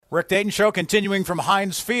Rick Dayton Show continuing from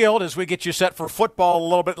Heinz Field as we get you set for football a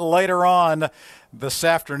little bit later on this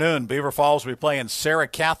afternoon. Beaver Falls will be playing Sarah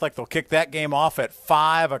Catholic. They'll kick that game off at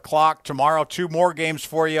 5 o'clock tomorrow. Two more games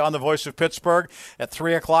for you on the Voice of Pittsburgh. At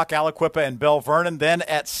 3 o'clock, Aliquippa and Bell Vernon. Then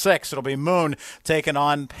at 6, it'll be Moon taking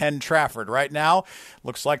on Penn Trafford. Right now,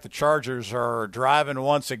 looks like the Chargers are driving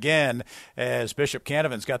once again as Bishop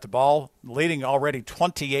Canavan's got the ball, leading already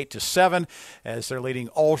 28-7 as they're leading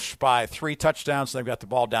Olsh by 3 touchdowns. They've got the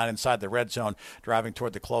ball down inside the red zone, driving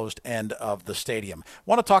toward the closed end of the stadium.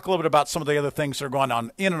 Want to talk a little bit about some of the other things that are going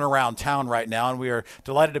on in and around town right now, and we are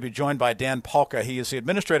delighted to be joined by Dan Palka. He is the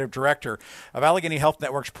Administrative Director of Allegheny Health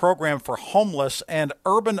Network's Program for Homeless and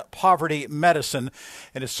Urban Poverty Medicine,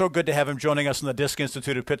 and it's so good to have him joining us on the Disc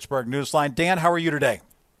Institute of Pittsburgh Newsline. Dan, how are you today?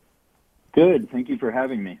 Good. Thank you for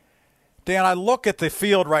having me. Dan, I look at the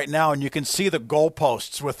field right now, and you can see the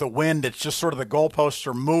goalposts with the wind. It's just sort of the goalposts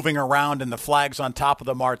are moving around, and the flags on top of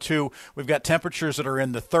them are too. We've got temperatures that are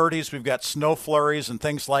in the 30s. We've got snow flurries and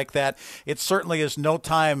things like that. It certainly is no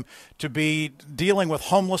time to be dealing with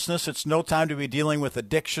homelessness. It's no time to be dealing with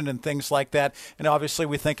addiction and things like that. And obviously,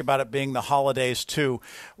 we think about it being the holidays too.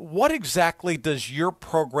 What exactly does your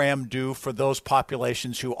program do for those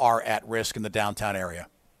populations who are at risk in the downtown area?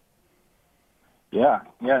 Yeah,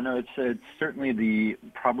 no, it's certainly the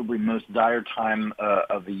probably most dire time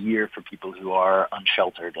of the year for people who are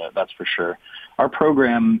unsheltered, that's for sure. Our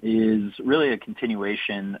program is really a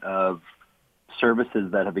continuation of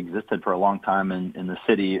services that have existed for a long time in the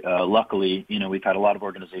city. Luckily, we've had a lot of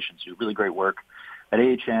organizations do really great work. At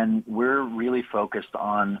AHN, we're really focused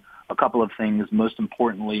on a couple of things, most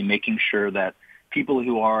importantly, making sure that people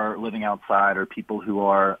who are living outside or people who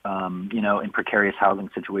are, in precarious housing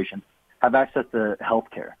situations have access to health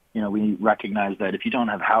care. We recognize that if you don't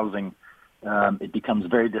have housing, it becomes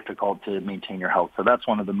very difficult to maintain your health. So that's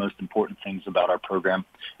one of the most important things about our program.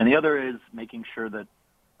 And the other is making sure that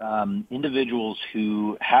individuals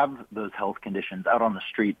who have those health conditions out on the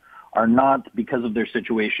street are not, because of their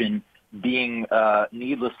situation, being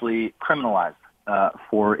needlessly criminalized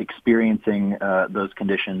for experiencing those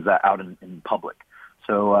conditions out in public.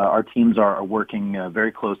 So our teams are working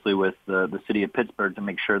very closely with the city of Pittsburgh to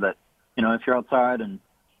make sure that if you're outside and,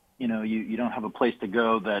 you don't have a place to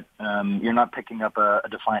go, that you're not picking up a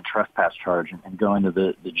defiant trespass charge and going to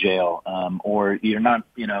the jail, or you're not,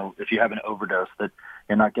 if you have an overdose, that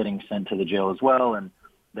you're not getting sent to the jail as well, and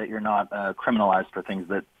that you're not criminalized for things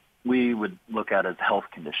that we would look at as health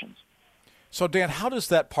conditions. So, Dan, how does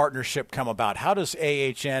that partnership come about? How does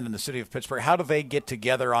AHN and the city of Pittsburgh, how do they get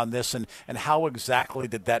together on this, and how exactly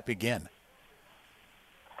did that begin?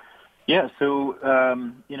 Yeah, so,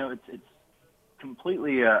 it's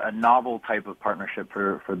completely a novel type of partnership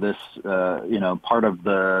for this, part of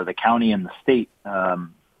the county and the state,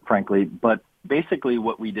 frankly. But basically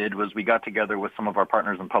what we did was we got together with some of our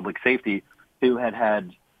partners in public safety who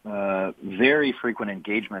had very frequent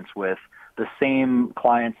engagements with the same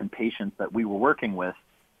clients and patients that we were working with.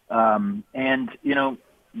 We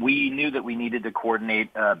knew that we needed to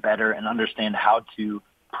coordinate better and understand how to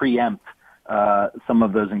preempt some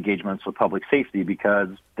of those engagements with public safety, because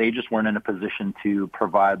they just weren't in a position to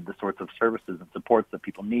provide the sorts of services and supports that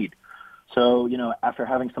people need. So, after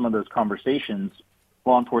having some of those conversations,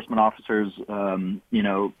 law enforcement officers,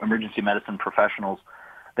 emergency medicine professionals,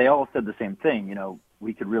 they all said the same thing.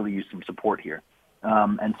 We could really use some support here.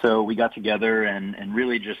 And so we got together and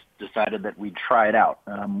really just decided that we'd try it out.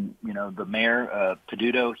 The mayor,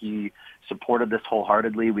 Peduto, he supported this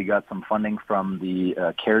wholeheartedly. We got some funding from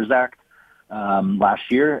the CARES Act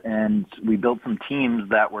last year, and we built some teams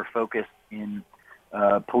that were focused in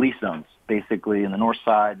police zones, basically in the north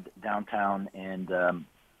side, downtown, and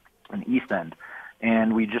East End.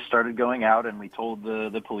 And we just started going out, and we told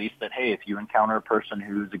the police that, hey, if you encounter a person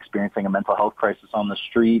who's experiencing a mental health crisis on the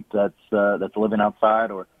street that's living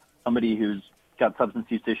outside, or somebody who's got substance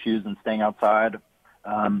use issues and staying outside,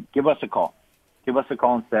 give us a call. Give us a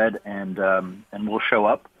call instead, and we'll show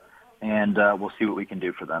up, and we'll see what we can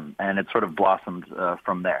do for them. And it sort of blossomed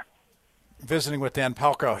from there. Visiting with Dan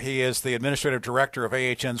Palka. He is the Administrative Director of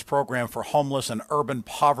AHN's Program for Homeless and Urban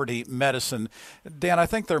Poverty Medicine. Dan, I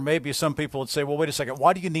think there may be some people that say, well, wait a second,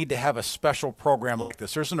 why do you need to have a special program like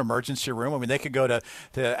this? There's an emergency room. I mean, they could go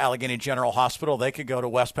to Allegheny General Hospital. They could go to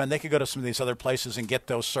West Penn. They could go to some of these other places and get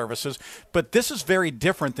those services. But this is very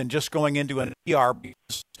different than just going into an ER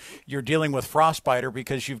because you're dealing with frostbite or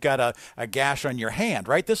because you've got a gash on your hand,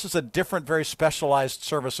 right? This is a different, very specialized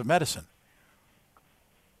service of medicine.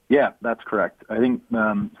 Yeah, that's correct. I think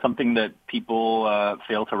something that people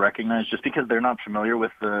fail to recognize, just because they're not familiar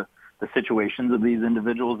with the situations of these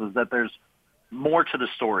individuals, is that there's more to the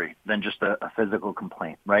story than just a physical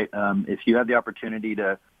complaint, right? If you have the opportunity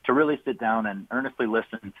to really sit down and earnestly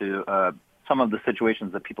listen to some of the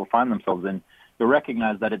situations that people find themselves in, you'll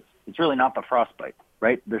recognize that it's really not the frostbite,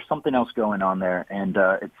 right? There's something else going on there, and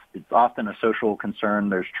it's often a social concern.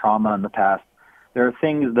 There's trauma in the past. There are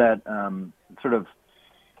things that sort of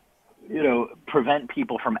prevent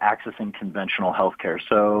people from accessing conventional healthcare.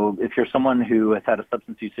 So if you're someone who has had a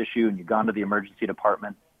substance use issue and you've gone to the emergency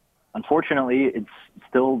department, unfortunately, it's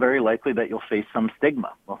still very likely that you'll face some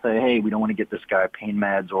stigma. They'll say, hey, we don't want to get this guy pain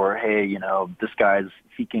meds, or, hey, this guy's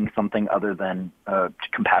seeking something other than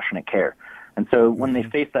compassionate care. And so when they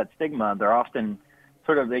face that stigma, they're often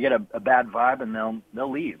they get a bad vibe and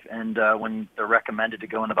they'll leave. And when they're recommended to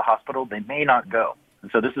go into the hospital, they may not go. And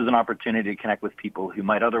so this is an opportunity to connect with people who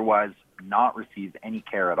might otherwise not receive any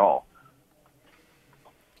care at all.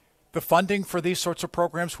 The funding for these sorts of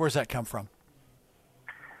programs, where does that come from?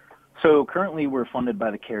 So currently we're funded by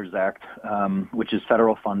the CARES Act, which is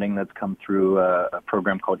federal funding that's come through a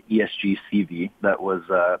program called ESG-CV that was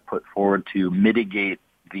put forward to mitigate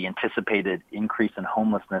the anticipated increase in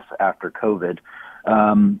homelessness after COVID.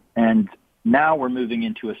 And now we're moving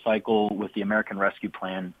into a cycle with the American Rescue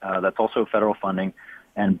Plan that's also federal funding,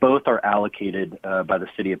 and both are allocated by the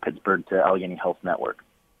city of Pittsburgh to Allegheny Health Network.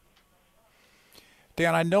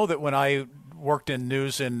 Dan, I know that when I worked in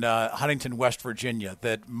news in Huntington, West Virginia,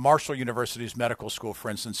 that Marshall University's medical school, for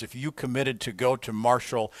instance, if you committed to go to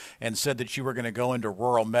Marshall and said that you were going to go into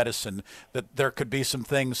rural medicine, that there could be some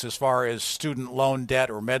things as far as student loan debt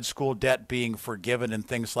or med school debt being forgiven and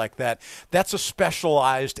things like that. That's a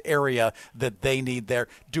specialized area that they need there.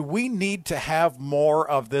 Do we need to have more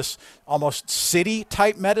of this almost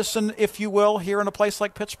city-type medicine, if you will, here in a place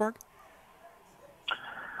like Pittsburgh?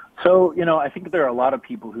 So, I think there are a lot of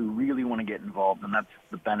people who really want to get involved, and that's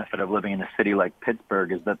the benefit of living in a city like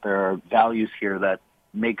Pittsburgh, is that there are values here that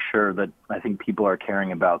make sure that I think people are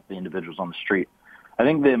caring about the individuals on the street. I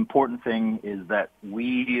think the important thing is that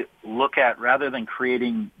we look at, rather than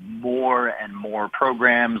creating more and more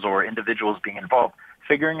programs or individuals being involved,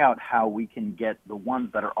 figuring out how we can get the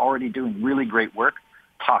ones that are already doing really great work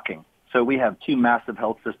talking. So we have two massive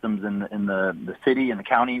health systems in the city and the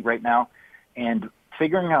county right now, and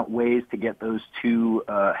figuring out ways to get those two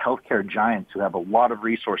healthcare giants who have a lot of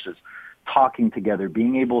resources talking together,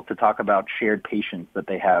 being able to talk about shared patients that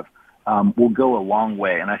they have, will go a long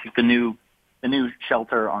way. And I think the new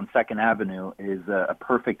shelter on 2nd Avenue is a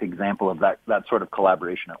perfect example of that sort of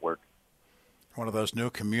collaboration at work. One of those new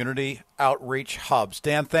community outreach hubs.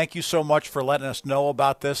 Dan, thank you so much for letting us know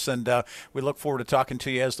about this, and we look forward to talking to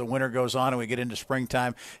you as the winter goes on and we get into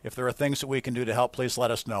springtime. If there are things that we can do to help, please let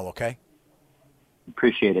us know, okay?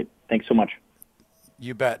 Appreciate it. Thanks so much.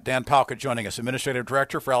 You bet. Dan Palka joining us, Administrative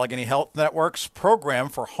Director for Allegheny Health Network's Program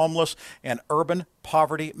for Homeless and Urban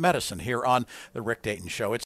Poverty Medicine here on The Rick Dayton Show.